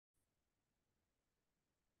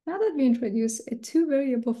Now that we introduced a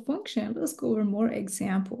two-variable function, let's go over more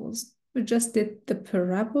examples. We just did the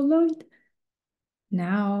paraboloid.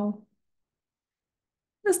 Now,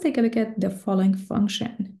 let's take a look at the following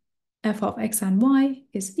function. F of x and y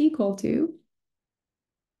is equal to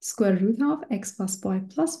square root of x plus y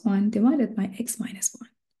plus 1 divided by x minus 1.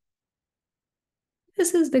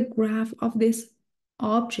 This is the graph of this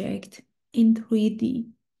object in 3D.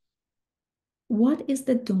 What is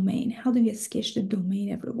the domain? How do we sketch the domain,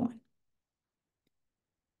 everyone?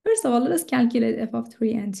 First of all, let us calculate f of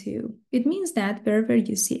 3 and 2. It means that wherever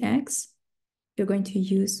you see x, you're going to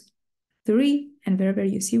use 3, and wherever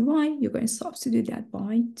you see y, you're going to substitute that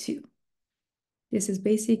by 2. This is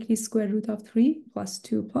basically square root of 3 plus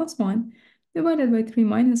 2 plus 1 divided by 3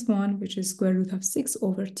 minus 1, which is square root of 6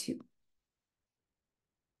 over 2.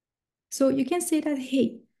 So you can say that,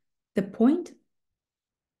 hey, the point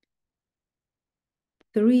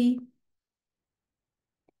 3,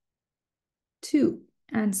 2,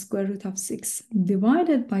 and square root of 6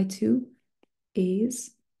 divided by 2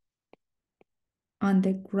 is on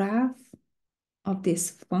the graph of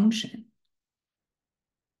this function.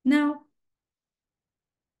 Now,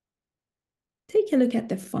 take a look at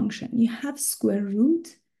the function. You have square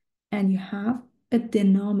root and you have a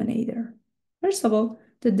denominator. First of all,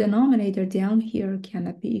 the denominator down here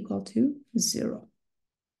cannot be equal to 0.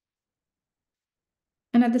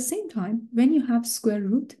 And at the same time, when you have square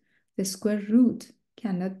root, the square root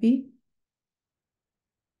cannot be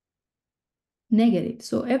negative.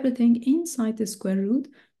 So everything inside the square root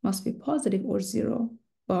must be positive or 0.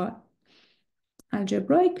 But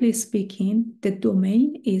algebraically speaking, the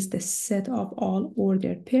domain is the set of all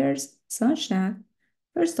ordered pairs such that,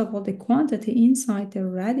 first of all, the quantity inside the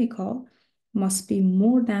radical must be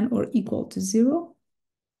more than or equal to 0,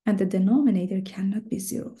 and the denominator cannot be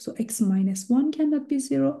 0. So x minus 1 cannot be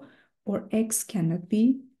 0, or x cannot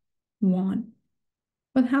be 1.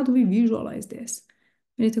 But how do we visualize this?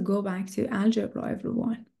 We need to go back to algebra,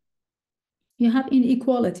 everyone. You have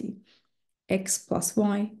inequality. X plus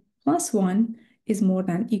y plus 1 is more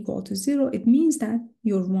than equal to 0. It means that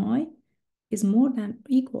your y is more than or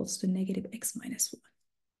equals to negative x minus 1.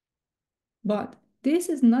 But this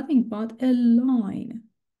is nothing but a line.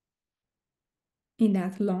 In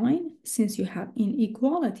that line, since you have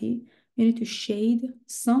inequality, you need to shade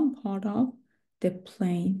some part of the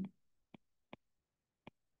plane.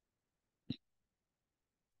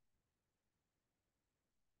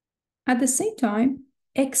 At the same time,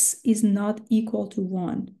 x is not equal to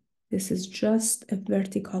 1. This is just a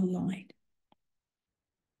vertical line.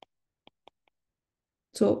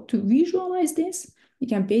 So to visualize this, you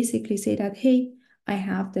can basically say that, hey, I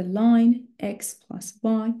have the line x plus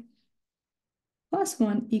y plus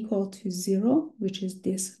 1 equal to 0, which is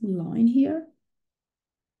this line here.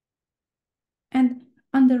 And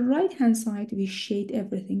on the right-hand side, we shade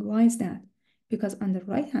everything. Why is that? Because on the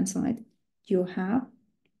right-hand side, you have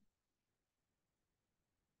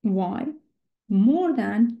y more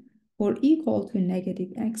than or equal to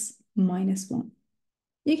negative x minus 1.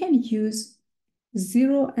 You can use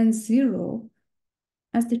 0 and 0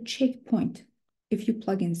 as the checkpoint. If you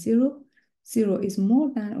plug in 0, 0 is more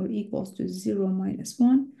than or equals to 0 minus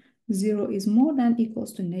 1. 0 is more than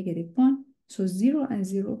equals to negative 1. So 0 and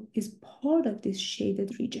 0 is part of this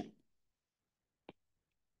shaded region.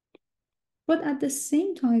 But at the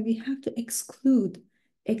same time, we have to exclude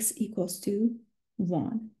x equals to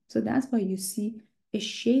 1. So that's why you see a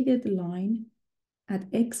shaded line at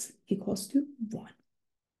x equals to 1.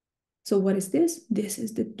 So what is this? This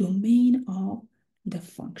is the domain of the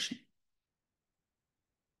function.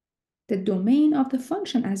 The domain of the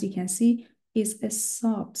function, as you can see, is a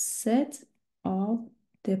subset of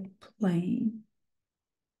the plane.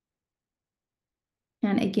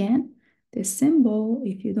 And again, the symbol,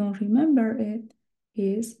 if you don't remember it,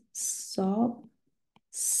 is subset.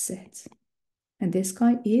 And this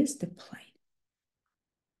guy is the plane.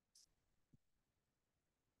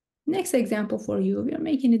 Next example for you, we are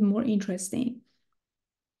making it more interesting.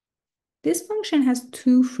 This function has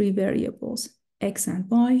two free variables. X and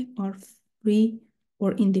y are free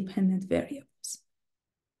or independent variables.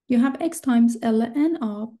 You have x times ln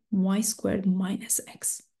of y squared minus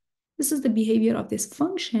x. This is the behavior of this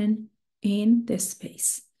function in the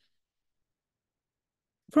space.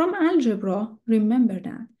 From algebra, remember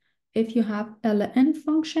that if you have ln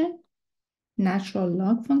function, natural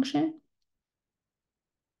log function,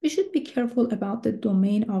 we should be careful about the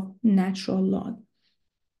domain of natural log.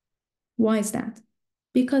 Why is that?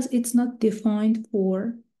 Because it's not defined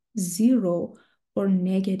for 0 or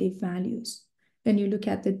negative values. When you look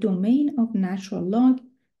at the domain of natural log,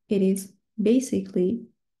 it is basically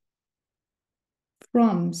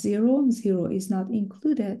from 0, 0 is not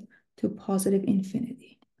included, to positive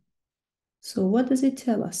infinity. So what does it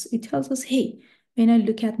tell us? It tells us, hey, when I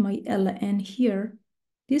look at my ln here,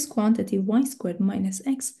 this quantity y squared minus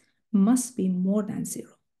x must be more than 0.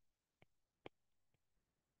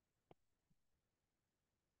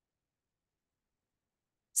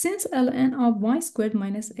 Since ln of y squared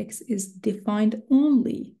minus x is defined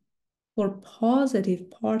only for positive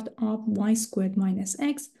part of y squared minus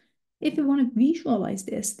x, if you want to visualize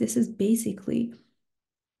this, this is basically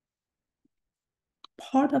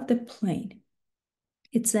part of the plane.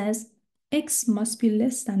 It says x must be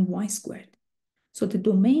less than y squared. So the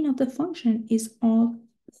domain of the function is all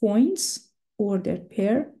points ordered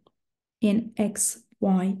pair in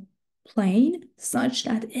xy plane such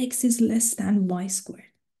that x is less than y squared.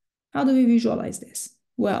 How do we visualize this?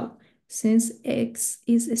 Well, since x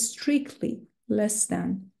is strictly less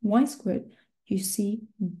than y squared, you see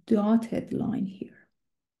dotted line here.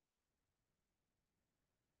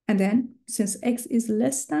 And then, since x is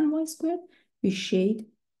less than y squared, we shade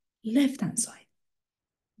left-hand side.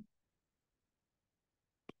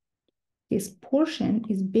 This portion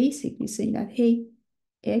is basically saying that, hey,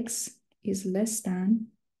 x is less than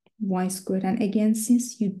y squared. And again,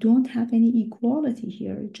 since you don't have any equality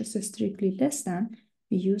here, just strictly less than,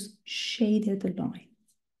 we use shaded line.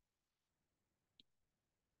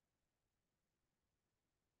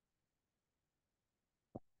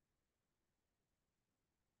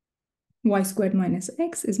 Y squared minus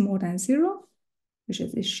x is more than 0, which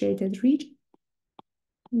is this shaded region,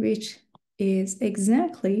 which is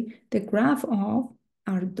exactly the graph of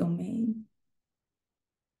our domain.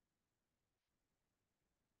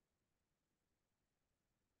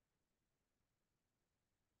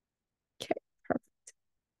 Okay, perfect.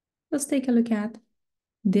 Let's take a look at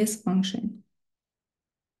this function.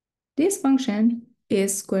 This function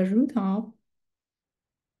is square root of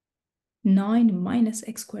 9 minus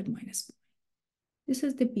x squared minus 4. This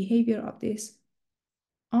is the behavior of this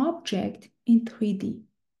object in 3D.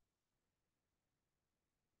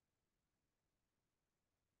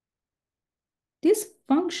 This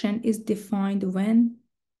function is defined when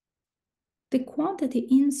the quantity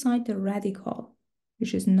inside the radical,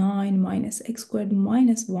 which is 9 minus x squared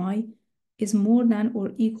minus y, is more than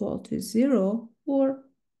or equal to 0, or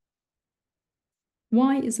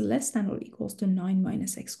y is less than or equals to 9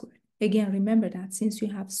 minus x squared. Again, remember that since you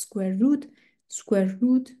have square root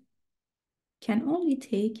can only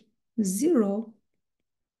take 0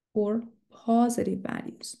 or positive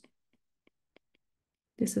values.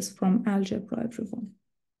 This is from algebra, everyone.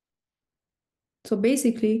 So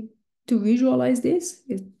basically, to visualize this,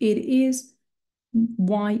 it is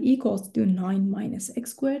y equals to 9 minus x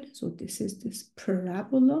squared. So this is this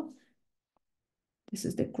parabola. This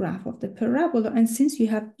is the graph of the parabola. And since you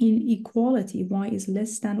have inequality, y is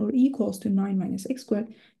less than or equals to 9 minus x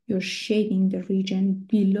squared, you're shading the region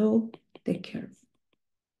below the curve.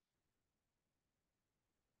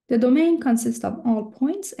 The domain consists of all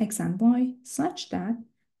points x and y such that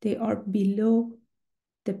they are below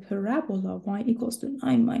the parabola y equals to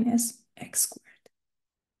 9 minus x squared.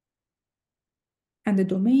 And the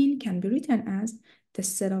domain can be written as the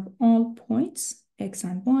set of all points x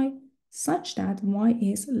and y such that y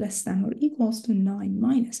is less than or equals to 9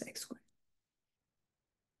 minus x squared.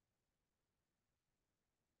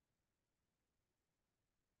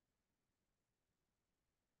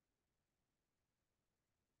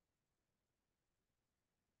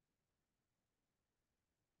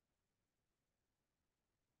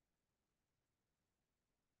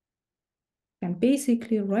 And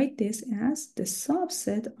basically write this as the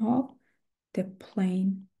subset of the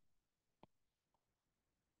plane.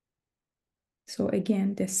 So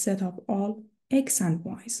again, the set of all x and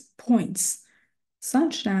y's points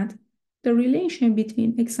such that the relation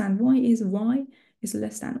between x and y is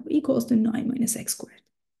less than or equals to 9 minus x squared.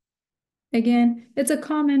 Again, it's a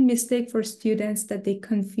common mistake for students that they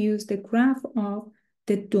confuse the graph of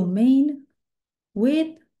the domain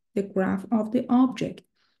with the graph of the object.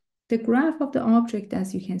 The graph of the object,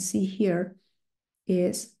 as you can see here,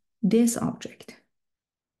 is this object.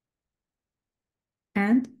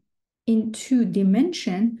 And in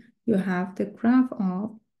 2-dimension, you have the graph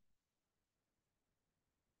of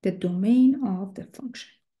the domain of the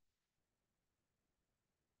function.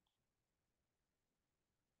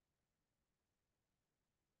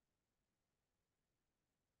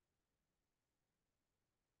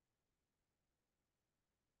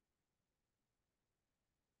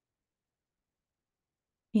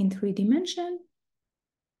 In 3-dimension,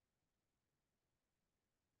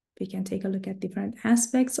 we can take a look at different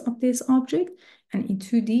aspects of this object. And in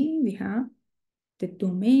 2D, we have the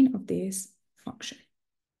domain of this function.